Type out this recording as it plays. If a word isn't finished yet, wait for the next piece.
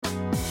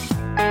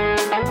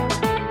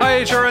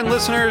HRN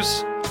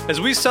listeners.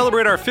 As we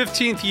celebrate our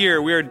 15th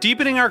year, we are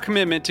deepening our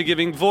commitment to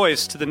giving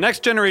voice to the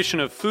next generation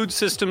of food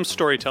systems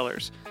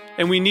storytellers,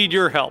 and we need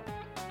your help.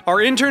 Our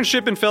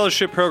internship and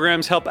fellowship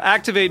programs help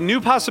activate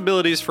new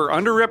possibilities for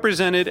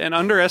underrepresented and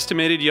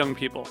underestimated young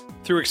people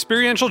through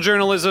experiential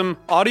journalism,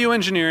 audio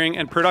engineering,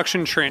 and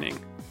production training.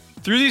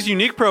 Through these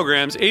unique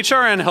programs,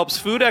 HRN helps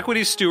food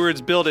equity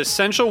stewards build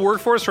essential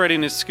workforce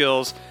readiness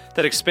skills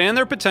that expand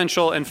their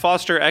potential and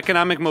foster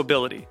economic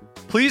mobility.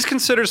 Please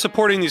consider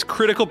supporting these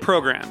critical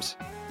programs.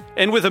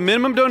 And with a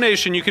minimum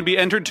donation, you can be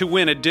entered to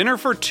win a dinner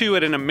for two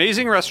at an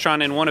amazing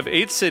restaurant in one of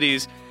 8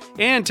 cities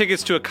and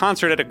tickets to a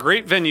concert at a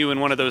great venue in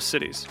one of those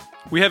cities.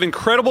 We have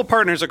incredible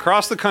partners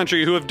across the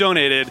country who have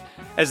donated,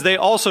 as they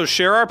also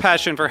share our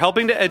passion for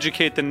helping to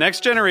educate the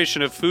next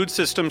generation of food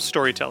systems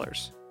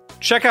storytellers.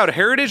 Check out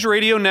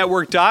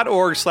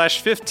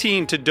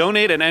heritageradionetwork.org/15 to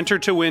donate and enter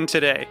to win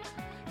today.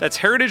 That's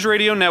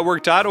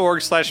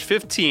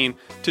heritageradionetwork.org/15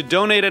 to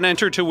donate and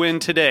enter to win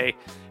today.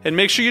 And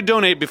make sure you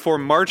donate before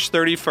March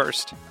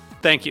 31st.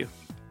 Thank you.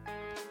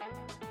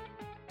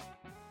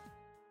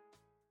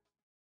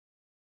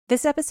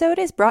 This episode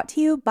is brought to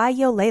you by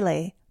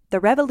Yolele, the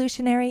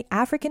revolutionary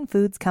African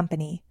foods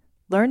company.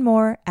 Learn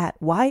more at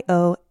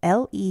YOLELE.com.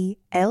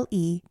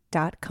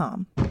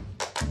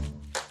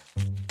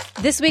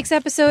 This week's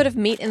episode of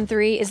Meat and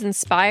Three is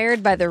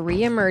inspired by the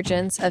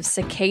reemergence of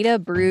Cicada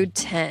Brood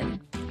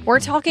 10. We're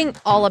talking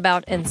all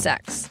about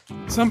insects.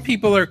 Some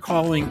people are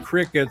calling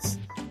crickets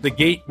the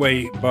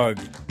gateway bug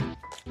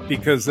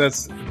because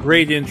that's a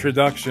great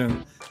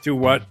introduction to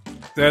what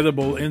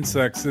edible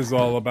insects is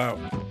all about.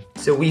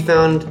 So we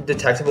found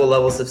detectable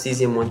levels of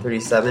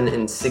cesium-137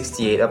 in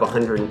 68 of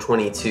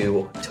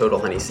 122 total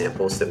honey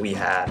samples that we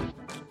had.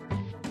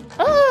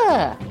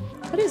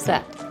 What is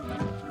that?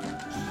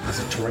 Is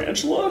it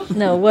tarantula?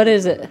 No, what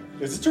is it?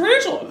 It's a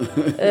tarantula.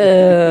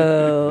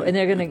 Oh, and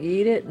they're going to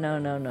eat it?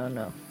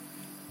 No.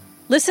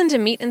 Listen to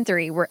Meat and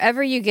Three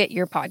wherever you get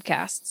your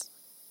podcasts.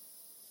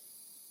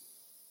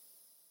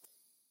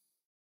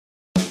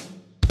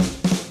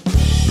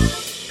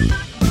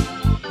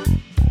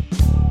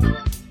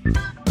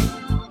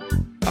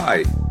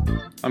 Hi,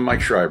 I'm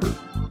Mike Schreiber.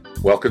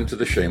 Welcome to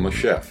The Shameless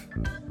Chef,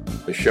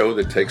 a show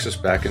that takes us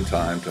back in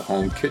time to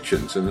home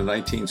kitchens in the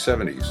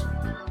 1970s,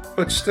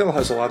 but still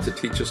has a lot to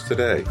teach us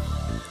today.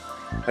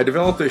 I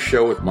developed this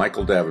show with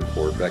Michael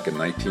Davenport back in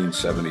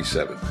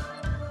 1977.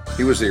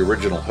 He was the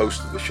original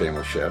host of The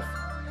Shameless Chef,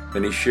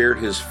 and he shared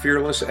his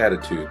fearless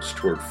attitudes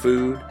toward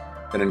food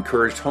and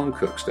encouraged home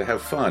cooks to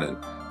have fun and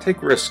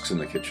take risks in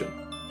the kitchen.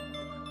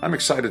 I'm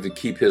excited to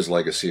keep his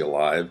legacy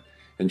alive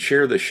and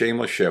share The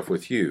Shameless Chef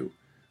with you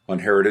on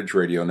Heritage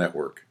Radio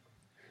Network.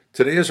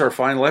 Today is our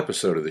final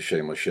episode of The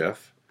Shameless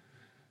Chef,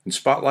 and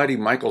spotlighting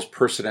Michael's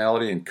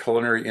personality and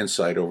culinary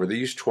insight over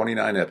these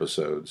 29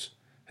 episodes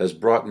has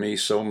brought me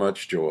so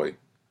much joy.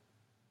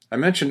 I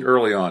mentioned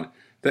early on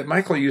that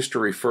Michael used to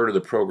refer to the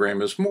program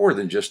as more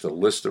than just a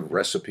list of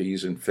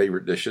recipes and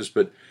favorite dishes,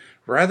 but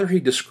rather he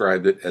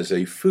described it as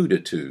a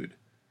fooditude.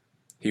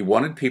 He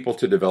wanted people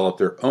to develop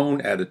their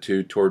own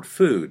attitude toward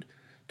food,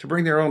 to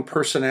bring their own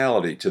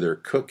personality to their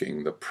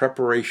cooking, the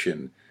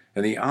preparation,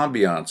 and the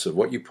ambiance of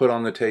what you put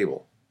on the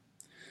table.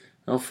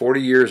 Well,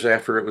 40 years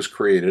after it was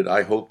created,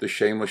 I hope The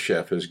Shameless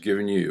Chef has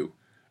given you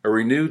a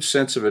renewed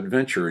sense of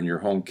adventure in your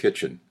home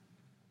kitchen.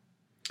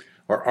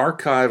 Our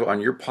archive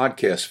on your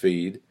podcast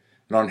feed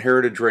and on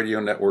Heritage Radio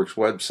Network's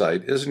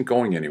website isn't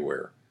going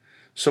anywhere.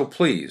 So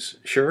please,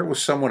 share it with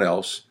someone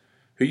else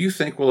who you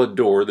think will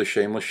adore The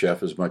Shameless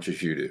Chef as much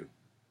as you do.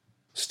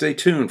 Stay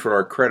tuned for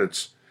our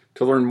credits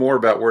to learn more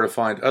about where to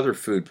find other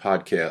food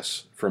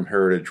podcasts from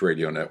Heritage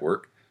Radio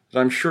Network that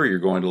I'm sure you're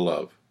going to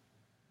love.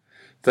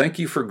 Thank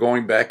you for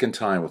going back in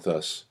time with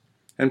us,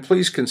 and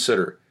please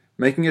consider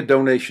making a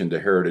donation to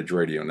Heritage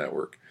Radio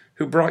Network,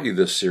 who brought you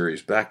this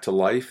series back to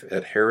life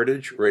at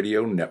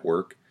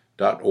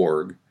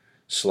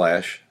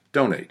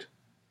heritageradionetwork.org/donate.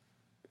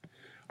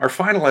 Our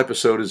final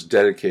episode is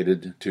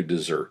dedicated to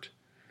dessert.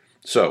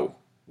 So,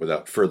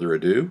 without further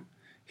ado,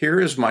 here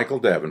is Michael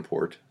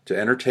Davenport to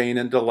entertain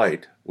and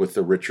delight with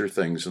the richer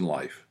things in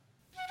life.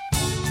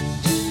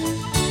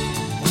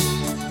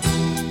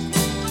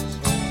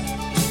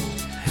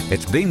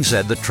 It's been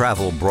said that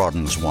travel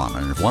broadens one,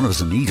 and if one is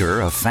an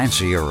eater, a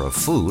fancier of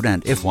food,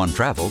 and if one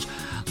travels,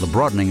 the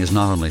broadening is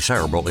not only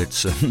cerebral,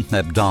 it's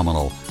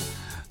abdominal.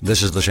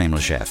 This is The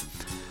Shameless Chef.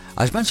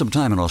 I spent some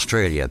time in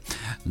Australia.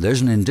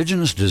 There's an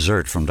indigenous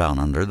dessert from down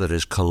under that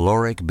is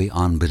caloric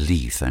beyond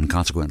belief and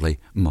consequently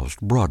most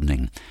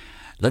broadening.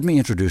 Let me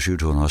introduce you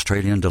to an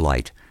Australian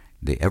delight,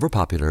 the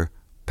ever-popular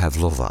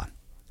pavlova.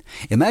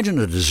 Imagine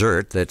a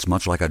dessert that's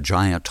much like a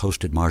giant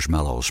toasted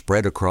marshmallow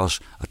spread across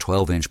a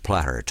 12-inch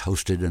platter,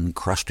 toasted and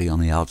crusty on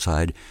the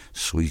outside,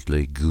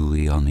 sweetly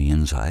gooey on the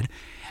inside,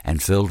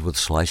 and filled with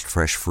sliced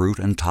fresh fruit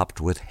and topped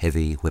with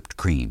heavy whipped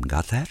cream.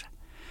 Got that?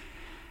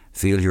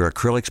 Feel your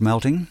acrylics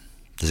melting?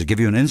 Does it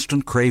give you an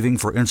instant craving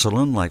for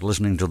insulin like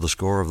listening to the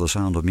score of The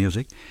Sound of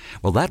Music?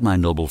 Well, that, my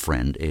noble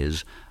friend,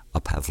 is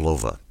a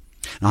pavlova.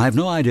 Now, I have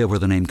no idea where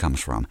the name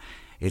comes from.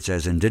 It's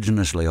as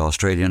indigenously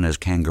Australian as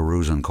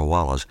kangaroos and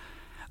koalas.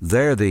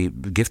 There, the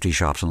gifty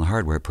shops and the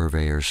hardware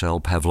purveyors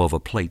sell pavlova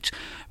plates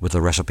with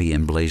the recipe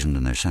emblazoned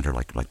in their center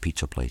like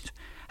pizza plates.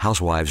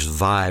 Housewives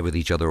vie with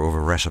each other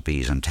over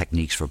recipes and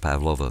techniques for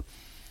pavlova.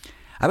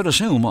 I would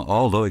assume,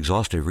 although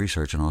exhaustive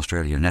research in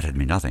Australia netted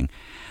me nothing,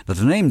 that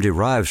the name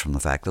derives from the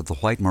fact that the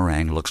white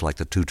meringue looks like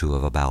the tutu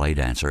of a ballet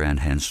dancer, and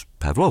hence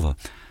pavlova.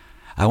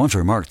 I once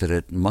remarked that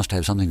it must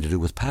have something to do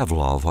with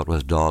Pavlov, what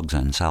with dogs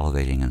and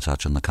salivating and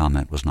such, and the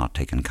comment was not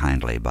taken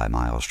kindly by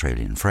my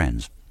Australian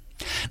friends.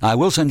 I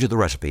will send you the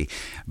recipe,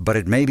 but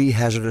it may be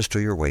hazardous to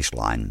your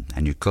waistline,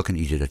 and you cook and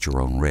eat it at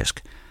your own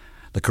risk.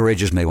 The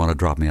courageous may want to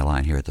drop me a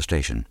line here at the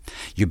station.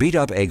 You beat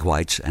up egg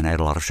whites and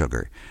add a lot of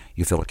sugar.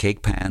 You fill a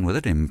cake pan with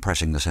it,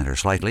 impressing the center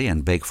slightly,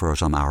 and bake for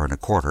some hour and a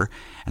quarter,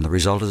 and the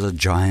result is a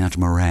giant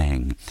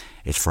meringue.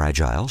 It's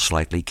fragile,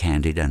 slightly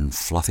candied, and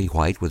fluffy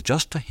white with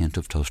just a hint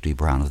of toasty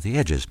brown at the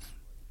edges.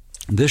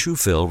 This you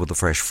fill with the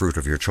fresh fruit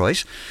of your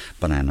choice: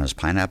 bananas,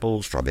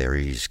 pineapple,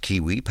 strawberries,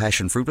 kiwi,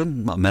 passion fruit,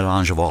 and a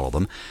melange of all of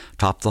them.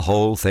 Top the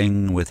whole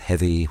thing with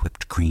heavy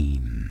whipped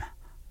cream.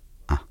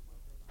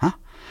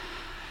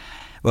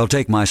 Well,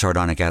 take my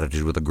sardonic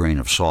attitude with a grain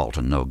of salt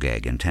and no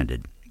gag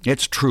intended.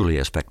 It's truly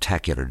a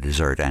spectacular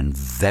dessert, and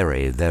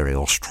very, very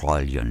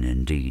Australian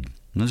indeed.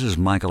 This is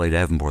Michael A.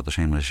 Davenport, the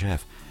Shameless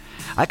Chef.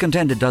 I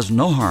contend it does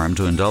no harm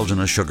to indulge in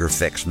a sugar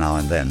fix now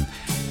and then,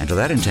 and to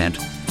that intent,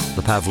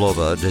 the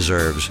pavlova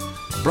deserves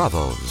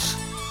bravos.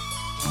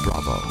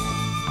 Bravo.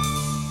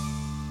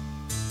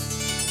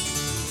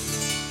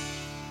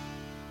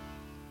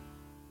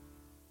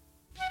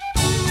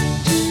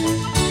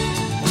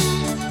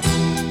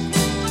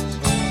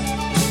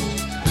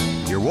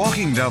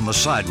 Walking down the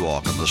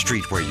sidewalk on the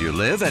street where you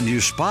live, and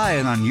you spy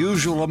an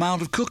unusual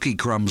amount of cookie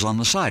crumbs on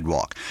the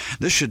sidewalk.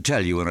 This should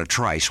tell you in a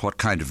trice what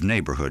kind of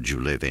neighborhood you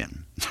live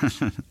in.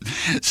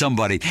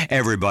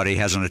 Everybody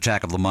has an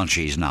attack of the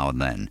munchies now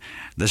and then.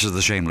 This is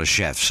the Shameless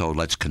Chef, so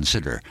let's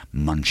consider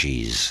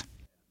munchies.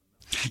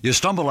 You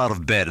stumble out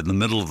of bed in the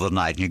middle of the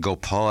night and you go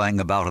pawing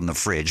about in the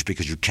fridge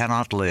because you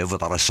cannot live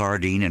without a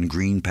sardine and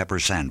green pepper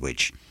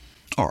sandwich.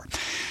 Or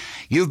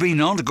you've been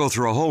known to go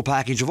through a whole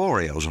package of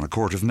Oreos and a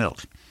quart of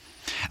milk.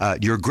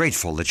 You're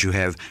grateful that you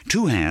have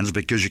two hands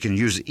because you can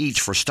use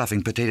each for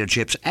stuffing potato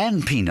chips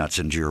and peanuts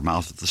into your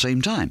mouth at the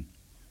same time.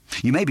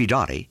 You may be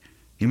dotty.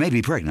 You may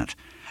be pregnant.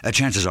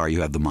 Chances are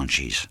you have the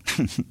munchies.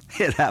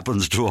 It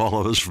happens to all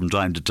of us from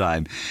time to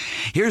time.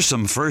 Here's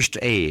some first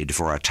aid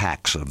for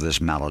attacks of this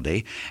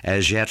malady,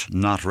 as yet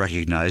not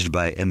recognized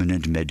by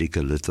eminent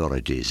medical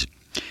authorities.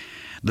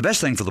 The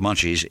best thing for the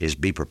munchies is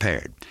be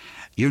prepared.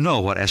 You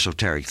know what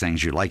esoteric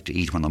things you like to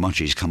eat when the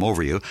munchies come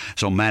over you,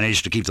 so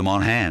manage to keep them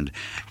on hand.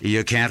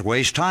 You can't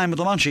waste time with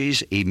the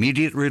munchies.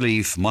 Immediate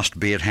relief must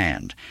be at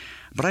hand.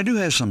 But I do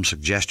have some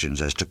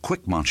suggestions as to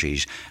quick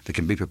munchies that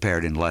can be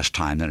prepared in less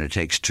time than it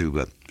takes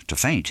to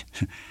faint.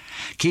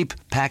 Keep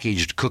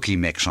packaged cookie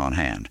mix on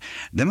hand.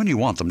 Then when you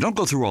want them, don't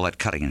go through all that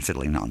cutting and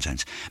fiddling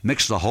nonsense.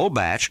 Mix the whole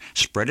batch,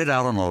 spread it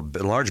out on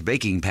a large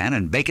baking pan,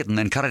 and bake it, and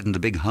then cut it into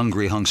big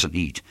hungry hunks and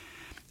eat.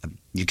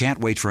 You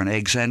can't wait for an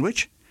egg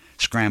sandwich?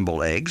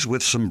 Scramble eggs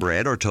with some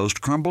bread or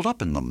toast crumbled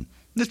up in them.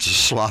 It's a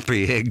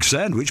sloppy egg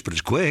sandwich, but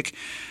it's quick.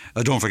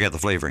 Don't forget the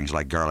flavorings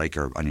like garlic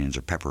or onions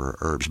or pepper or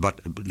herbs, but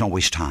don't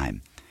waste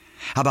time.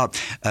 How about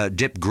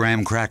dip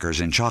graham crackers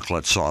in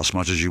chocolate sauce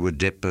much as you would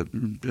dip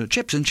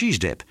chips in cheese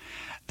dip?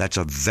 That's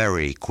a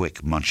very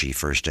quick munchie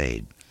first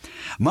aid.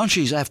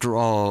 Munchies, after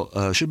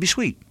all, should be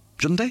sweet,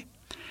 shouldn't they?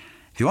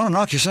 If you want to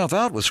knock yourself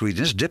out with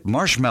sweetness, dip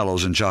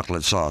marshmallows in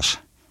chocolate sauce.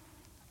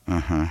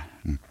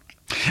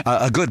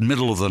 A good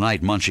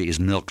middle-of-the-night munchie is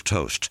milk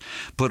toast.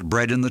 Put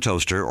bread in the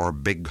toaster or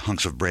big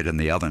hunks of bread in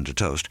the oven to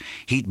toast.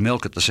 Heat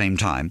milk at the same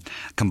time.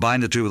 Combine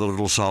the two with a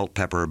little salt,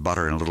 pepper,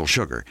 butter, and a little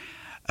sugar.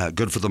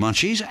 Good for the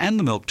munchies, and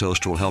the milk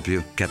toast will help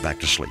you get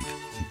back to sleep.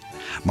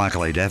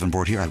 Michael A.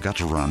 Davenport here. I've got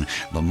to run.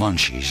 The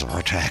munchies are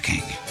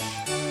attacking.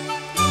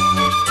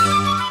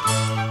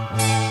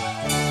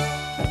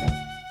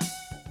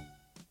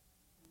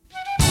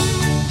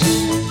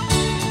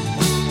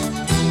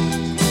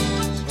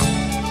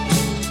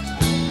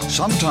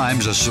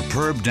 Sometimes a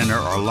superb dinner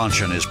or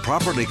luncheon is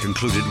properly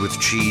concluded with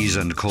cheese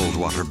and cold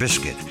water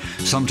biscuit.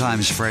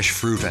 Sometimes fresh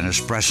fruit and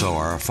espresso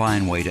are a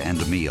fine way to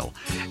end a meal.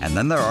 And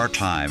then there are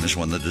times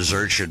when the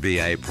dessert should be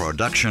a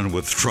production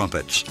with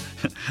trumpets.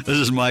 This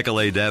is Michael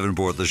A.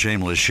 Davenport, the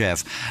Shameless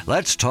Chef.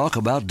 Let's talk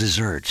about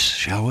desserts,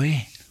 shall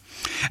we?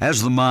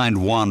 As the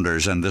mind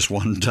wanders, and this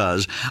one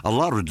does, a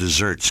lot of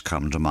desserts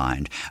come to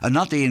mind.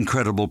 Not the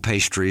incredible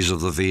pastries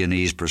of the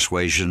Viennese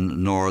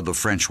persuasion, nor the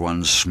French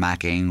ones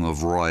smacking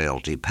of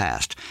royalty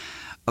past,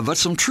 but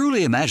some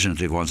truly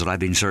imaginative ones that I've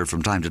been served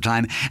from time to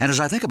time, and as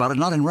I think about it,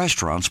 not in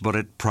restaurants, but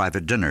at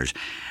private dinners.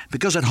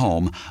 Because at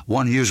home,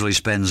 one usually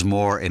spends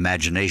more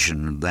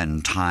imagination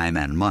than time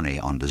and money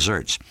on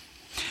desserts.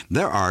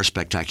 There are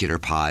spectacular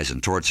pies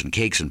and torts and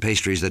cakes and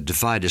pastries that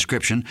defy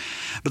description,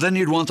 but then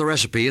you'd want the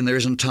recipe, and there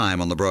isn't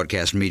time on the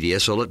broadcast media,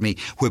 so let me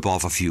whip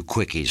off a few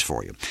quickies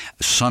for you.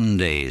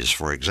 Sundays,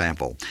 for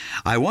example.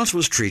 I once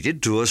was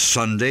treated to a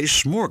Sunday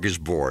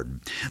smorgasbord.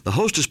 The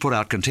hostess put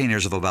out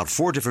containers of about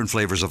 4 different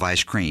flavors of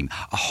ice cream,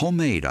 a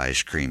homemade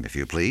ice cream, if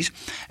you please,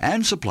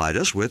 and supplied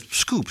us with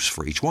scoops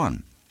for each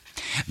one.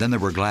 Then there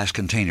were glass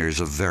containers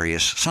of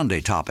various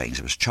sundae toppings.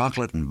 It was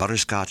chocolate and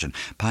butterscotch and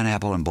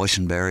pineapple and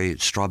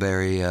boysenberry,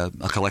 strawberry, a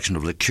collection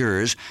of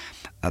liqueurs.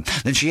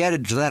 Then she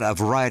added to that a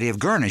variety of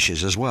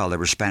garnishes as well. There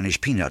were Spanish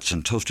peanuts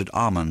and toasted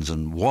almonds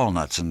and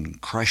walnuts and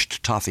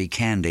crushed toffee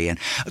candy and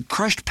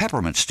crushed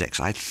peppermint sticks.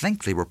 I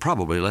think they were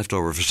probably left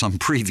over for some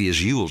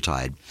previous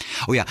Yuletide.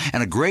 Oh, yeah,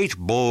 and a great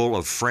bowl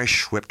of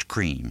fresh whipped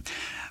cream.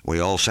 We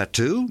all sat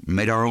to,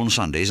 made our own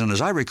sundaes, and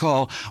as I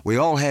recall, we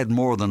all had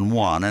more than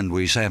one, and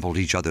we sampled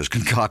each other's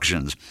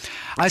concoctions.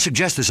 I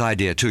suggest this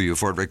idea to you,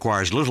 for it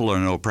requires little or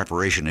no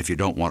preparation if you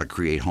don't want to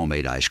create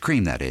homemade ice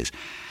cream, that is.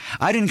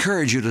 I'd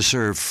encourage you to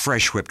serve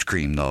fresh whipped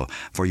cream, though,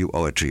 for you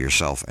owe it to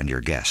yourself and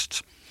your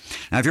guests.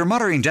 Now, if you're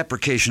muttering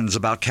deprecations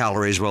about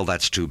calories, well,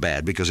 that's too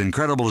bad, because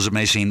incredible as it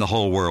may seem, the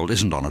whole world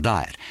isn't on a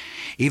diet.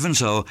 Even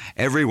so,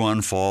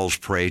 everyone falls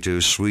prey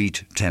to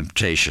sweet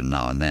temptation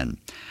now and then.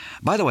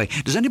 By the way,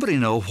 does anybody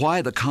know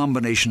why the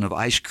combination of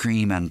ice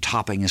cream and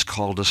topping is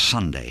called a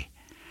sundae?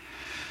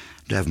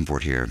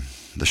 Davenport here,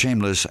 the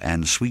shameless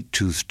and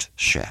sweet-toothed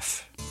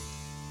chef.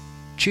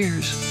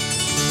 Cheers.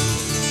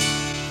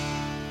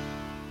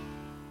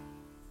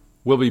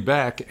 We'll be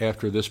back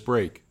after this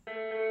break.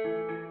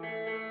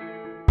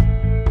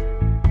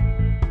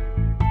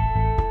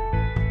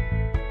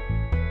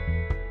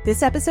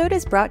 This episode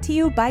is brought to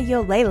you by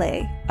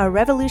Yolele, a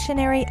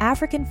revolutionary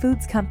African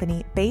foods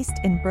company based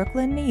in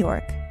Brooklyn, New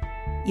York.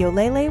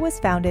 Yolele was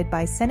founded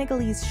by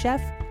Senegalese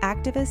chef,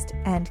 activist,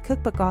 and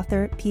cookbook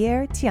author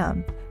Pierre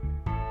Thiam.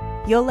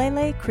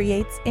 Yolele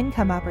creates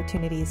income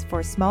opportunities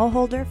for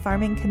smallholder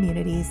farming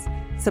communities,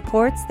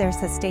 supports their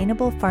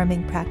sustainable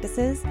farming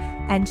practices,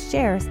 and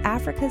shares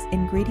Africa's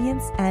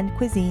ingredients and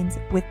cuisines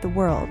with the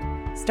world,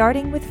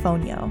 starting with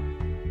fonio.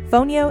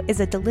 Fonio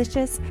is a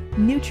delicious,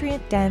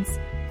 nutrient-dense,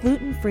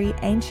 gluten-free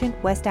ancient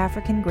West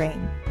African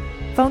grain.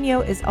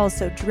 Fonio is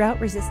also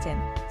drought-resistant,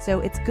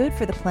 so it's good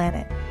for the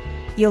planet.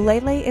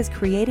 Yolele is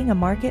creating a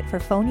market for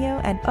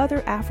fonio and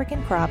other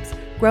African crops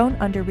grown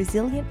under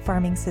resilient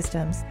farming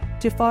systems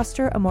to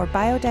foster a more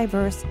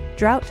biodiverse,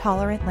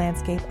 drought-tolerant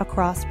landscape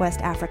across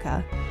West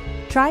Africa.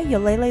 Try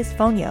Yolele's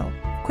fonio,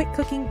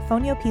 quick-cooking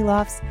fonio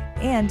pilafs,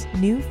 and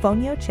new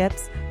fonio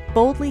chips,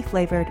 boldly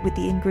flavored with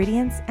the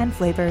ingredients and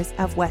flavors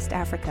of West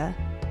Africa.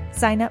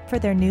 Sign up for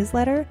their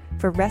newsletter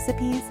for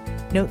recipes,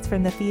 notes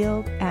from the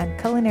field, and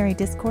culinary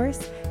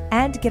discourse,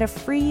 and get a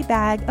free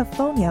bag of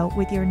fonio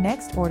with your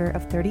next order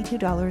of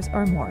 $32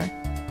 or more.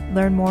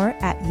 Learn more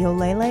at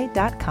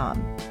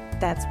yolele.com.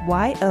 That's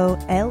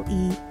YOLELE.com.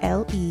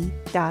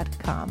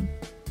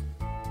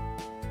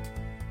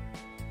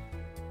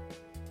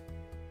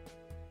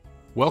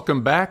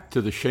 Welcome back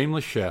to The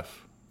Shameless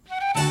Chef.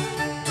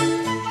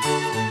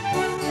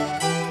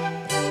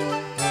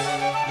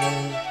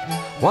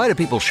 Why do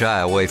people shy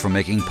away from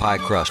making pie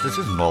crust? This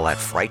isn't all that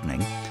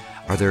frightening.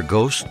 Are there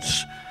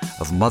ghosts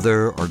of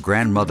mother or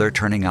grandmother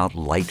turning out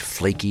light,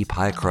 flaky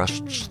pie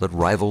crusts that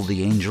rival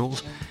the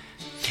angels?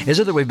 Is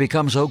it that we've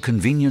become so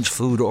convenience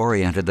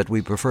food-oriented that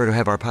we prefer to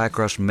have our pie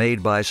crust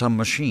made by some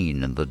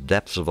machine in the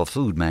depths of a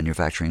food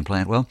manufacturing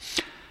plant? Well,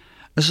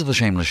 this is The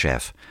Shameless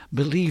Chef.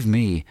 Believe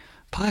me,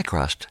 pie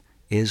crust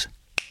is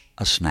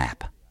a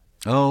snap.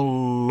 Oh,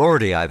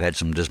 Lordy, I've had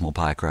some dismal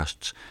pie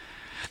crusts.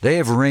 They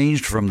have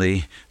ranged from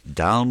the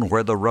down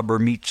where the rubber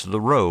meets the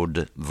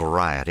road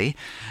variety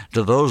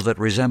to those that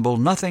resemble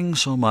nothing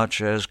so much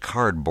as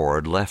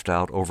cardboard left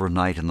out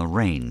overnight in the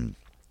rain.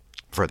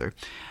 Further,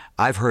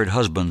 I've heard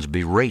husbands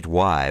berate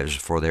wives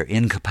for their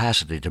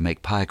incapacity to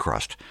make pie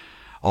crust,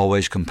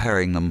 always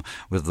comparing them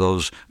with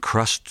those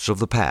crusts of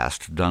the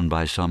past done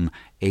by some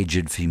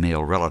aged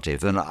female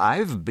relative. And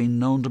I've been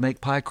known to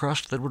make pie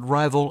crust that would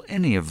rival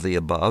any of the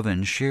above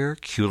in sheer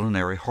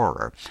culinary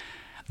horror.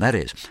 That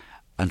is,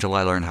 until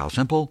I learned how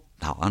simple,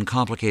 how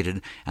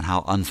uncomplicated, and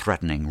how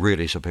unthreatening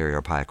really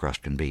superior pie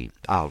crust can be.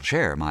 I'll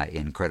share my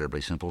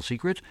incredibly simple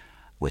secret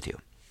with you.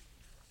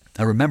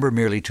 Now remember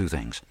merely 2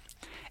 things.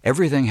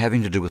 Everything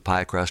having to do with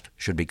pie crust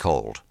should be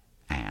cold,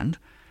 and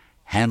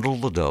handle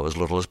the dough as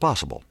little as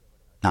possible.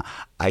 Now,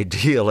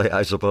 ideally,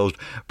 I suppose,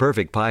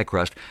 perfect pie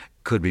crust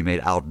could be made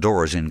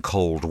outdoors in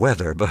cold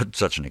weather, but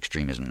such an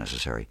extreme isn't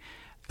necessary.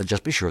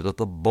 Just be sure that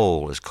the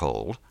bowl is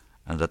cold,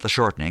 and that the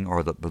shortening,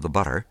 or the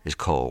butter, is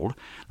cold,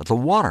 that the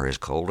water is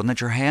cold, and that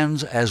your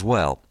hands as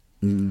well.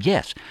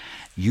 Yes,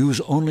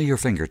 use only your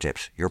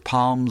fingertips. Your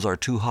palms are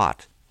too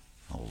hot.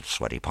 Old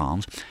sweaty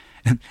palms.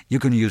 You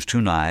can use 2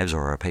 knives,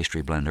 or a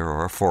pastry blender,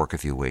 or a fork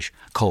if you wish.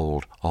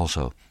 Cold,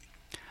 also.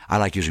 I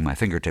like using my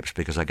fingertips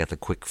because I get the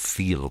quick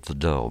feel of the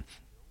dough.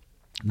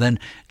 Then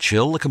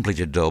chill the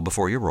completed dough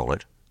before you roll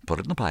it. Put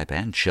it in the pie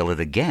pan. Chill it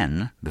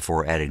again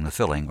before adding the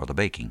filling or the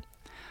baking.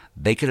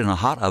 Bake it in a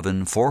hot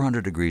oven,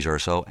 400 degrees or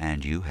so,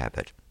 and you have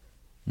it.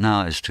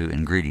 Now, as to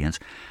ingredients,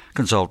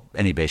 consult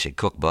any basic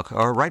cookbook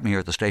or write me here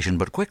at the station,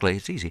 but quickly,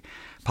 it's easy.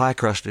 Pie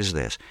crust is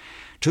this: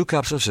 2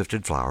 cups of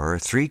sifted flour,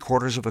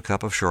 3/4 of a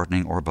cup of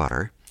shortening or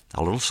butter,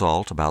 a little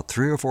salt, about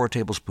 3 or 4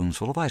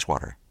 tablespoonfuls of ice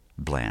water.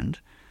 Blend,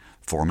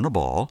 form in a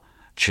ball,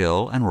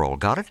 chill, and roll.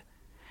 Got it?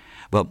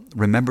 Well,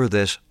 remember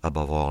this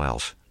above all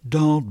else.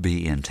 Don't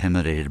be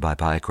intimidated by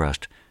pie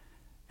crust.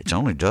 It's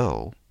only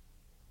dough.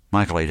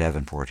 Michael A.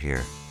 Davenport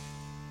here.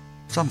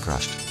 Some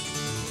crust.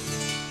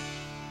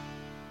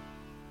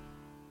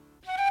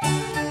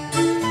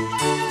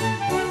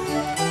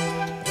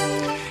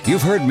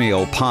 You've heard me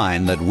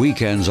opine that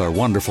weekends are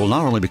wonderful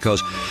not only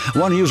because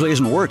one usually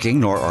isn't working,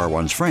 nor are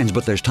one's friends,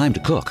 but there's time to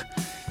cook.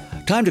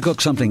 Time to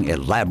cook something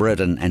elaborate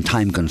and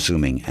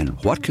time-consuming.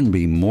 And what can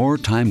be more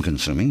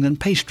time-consuming than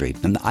pastry?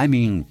 And I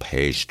mean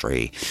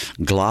pastry.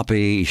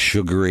 Gloppy,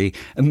 sugary,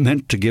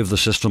 meant to give the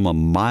system a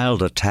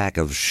mild attack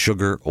of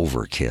sugar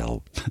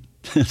overkill.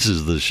 This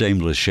is the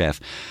Shameless Chef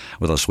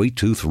with a sweet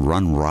tooth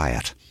run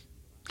riot.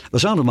 The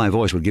sound of my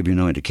voice would give you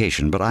no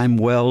indication, but I'm,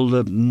 well,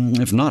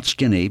 if not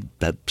skinny,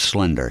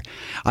 slender.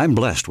 I'm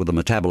blessed with a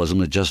metabolism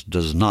that just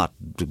does not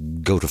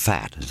go to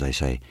fat, as they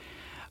say.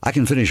 I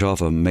can finish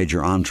off a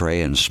major entree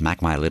and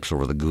smack my lips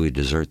over the gooey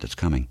dessert that's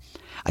coming.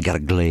 I got a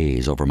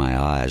glaze over my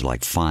eyes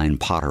like fine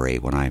pottery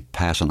when I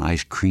pass an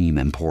ice cream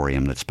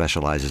emporium that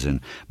specializes in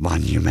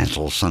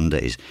monumental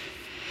sundaes.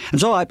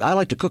 And so I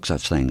like to cook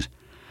such things.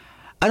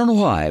 I don't know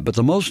why, but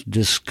the most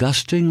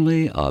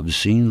disgustingly,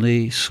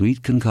 obscenely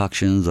sweet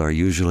concoctions are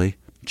usually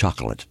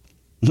chocolate.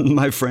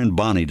 My friend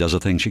Bonnie does a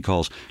thing she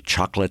calls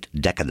chocolate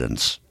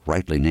decadence,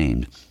 rightly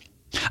named.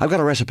 I've got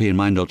a recipe in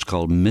my notes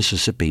called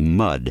Mississippi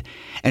Mud,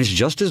 and it's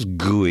just as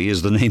gooey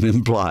as the name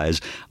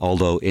implies,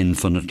 although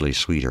infinitely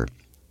sweeter.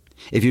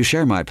 If you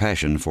share my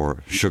passion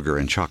for sugar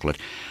and chocolate,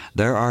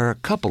 there are a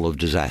couple of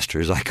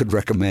disasters I could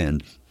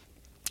recommend.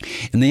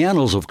 In the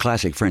annals of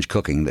classic French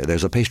cooking,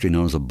 there's a pastry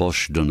known as a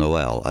bûche de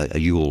Noël, a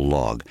Yule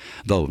log,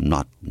 though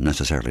not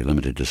necessarily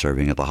limited to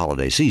serving at the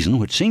holiday season,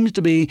 which seems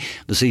to be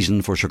the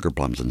season for sugar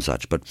plums and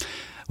such. But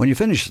when you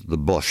finish the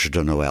bûche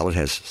de Noël, it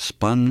has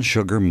spun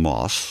sugar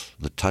moss,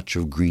 the touch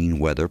of green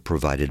weather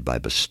provided by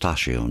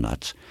pistachio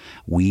nuts,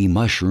 wee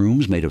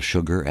mushrooms made of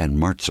sugar and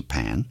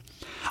marzipan,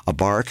 a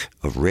bark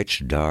of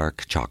rich,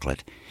 dark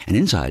chocolate, and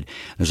inside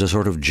there's a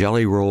sort of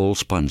jelly roll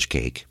sponge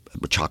cake,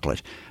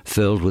 chocolate,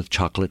 filled with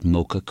chocolate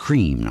mocha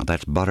cream. Now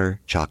that's butter,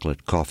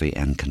 chocolate, coffee,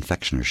 and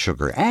confectioner's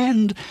sugar.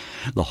 And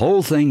the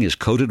whole thing is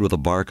coated with a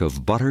bark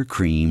of butter,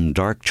 cream,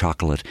 dark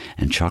chocolate,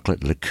 and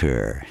chocolate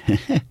liqueur.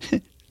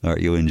 Are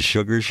you in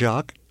sugar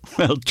shock?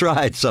 Well,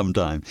 try it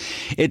sometime.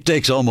 It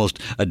takes almost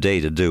a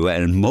day to do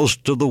and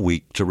most of the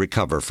week to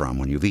recover from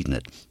when you've eaten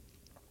it.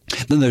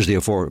 Then there's the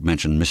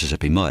aforementioned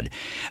Mississippi Mud.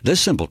 This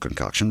simple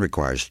concoction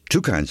requires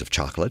 2 kinds of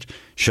chocolate,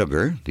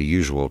 sugar, the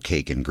usual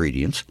cake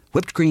ingredients,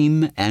 whipped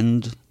cream,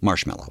 and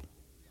marshmallow.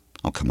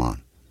 Oh, come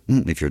on.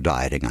 If you're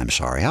dieting, I'm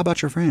sorry. How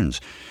about your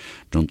friends?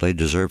 Don't they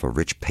deserve a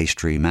rich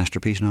pastry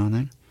masterpiece now and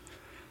then?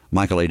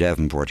 Michael A.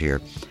 Davenport here.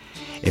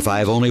 If I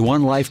have only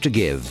one life to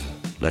give,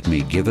 let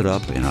me give it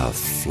up in a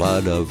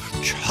flood of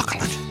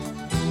chocolate.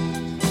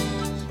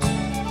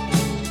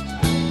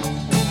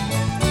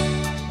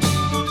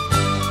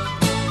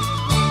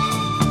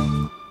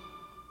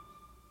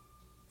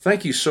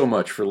 Thank you so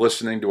much for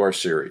listening to our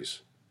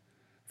series.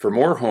 For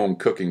more home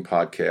cooking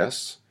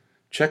podcasts,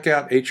 check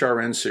out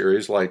HRN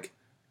series like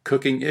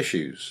Cooking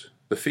Issues,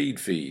 The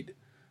Feed,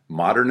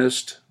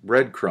 Modernist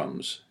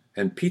Breadcrumbs,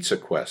 and Pizza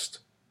Quest.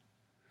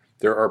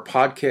 There are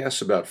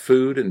podcasts about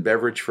food and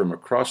beverage from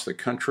across the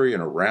country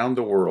and around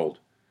the world.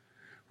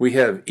 We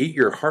have Eat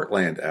Your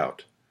Heartland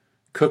Out,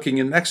 Cooking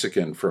in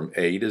Mexican from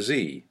A to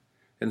Z,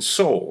 and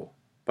Soul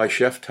by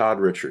Chef Todd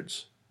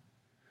Richards.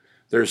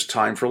 There's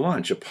Time for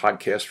Lunch, a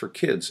podcast for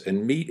kids,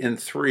 and Meat in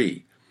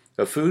 3,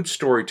 a food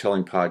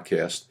storytelling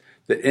podcast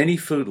that any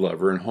food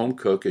lover and home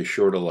cook is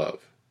sure to love.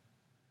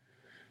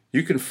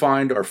 You can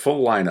find our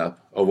full lineup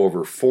of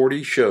over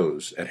 40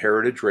 shows at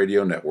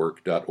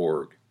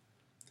heritageradionetwork.org.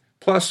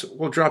 Plus,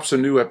 we'll drop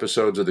some new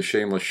episodes of the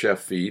Shameless Chef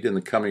feed in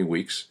the coming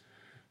weeks,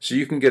 so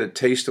you can get a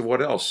taste of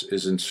what else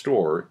is in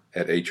store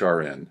at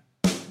HRN.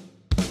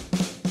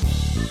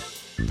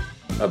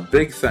 A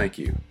big thank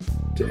you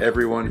to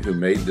everyone who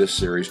made this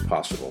series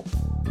possible.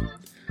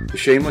 The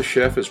Shameless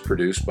Chef is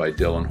produced by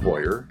Dylan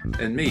Hoyer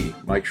and me,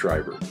 Mike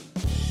Schreiber,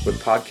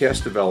 with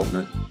podcast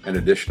development and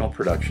additional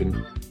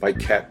production by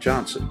Kat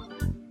Johnson.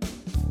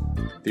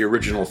 The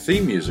original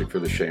theme music for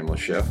The Shameless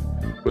Chef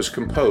was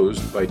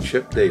composed by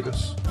Chip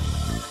Davis.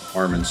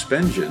 Armin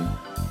Spengen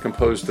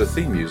composed the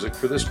theme music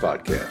for this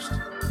podcast.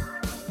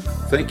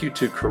 Thank you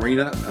to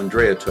Karina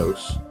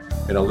Andreatos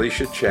and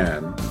Alicia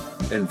Chan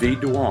and V.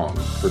 Duong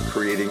for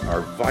creating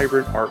our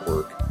vibrant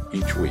artwork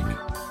each week.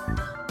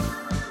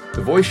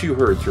 The voice you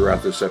heard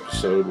throughout this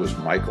episode was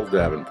Michael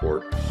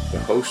Davenport, the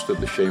host of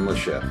The Shameless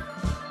Chef,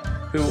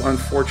 who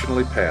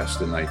unfortunately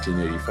passed in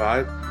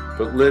 1985,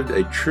 but lived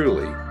a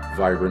truly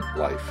vibrant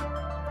life.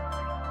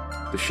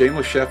 The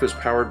Shameless Chef is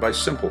powered by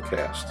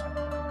Simplecast.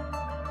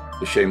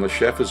 The Shameless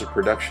Chef is a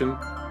production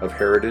of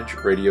Heritage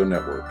Radio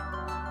Network,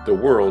 the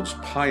world's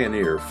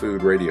pioneer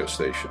food radio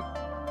station.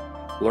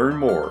 Learn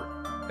more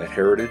at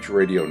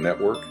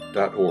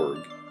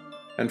heritageradionetwork.org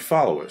and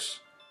follow us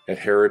at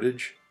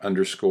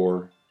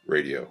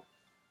heritage_radio.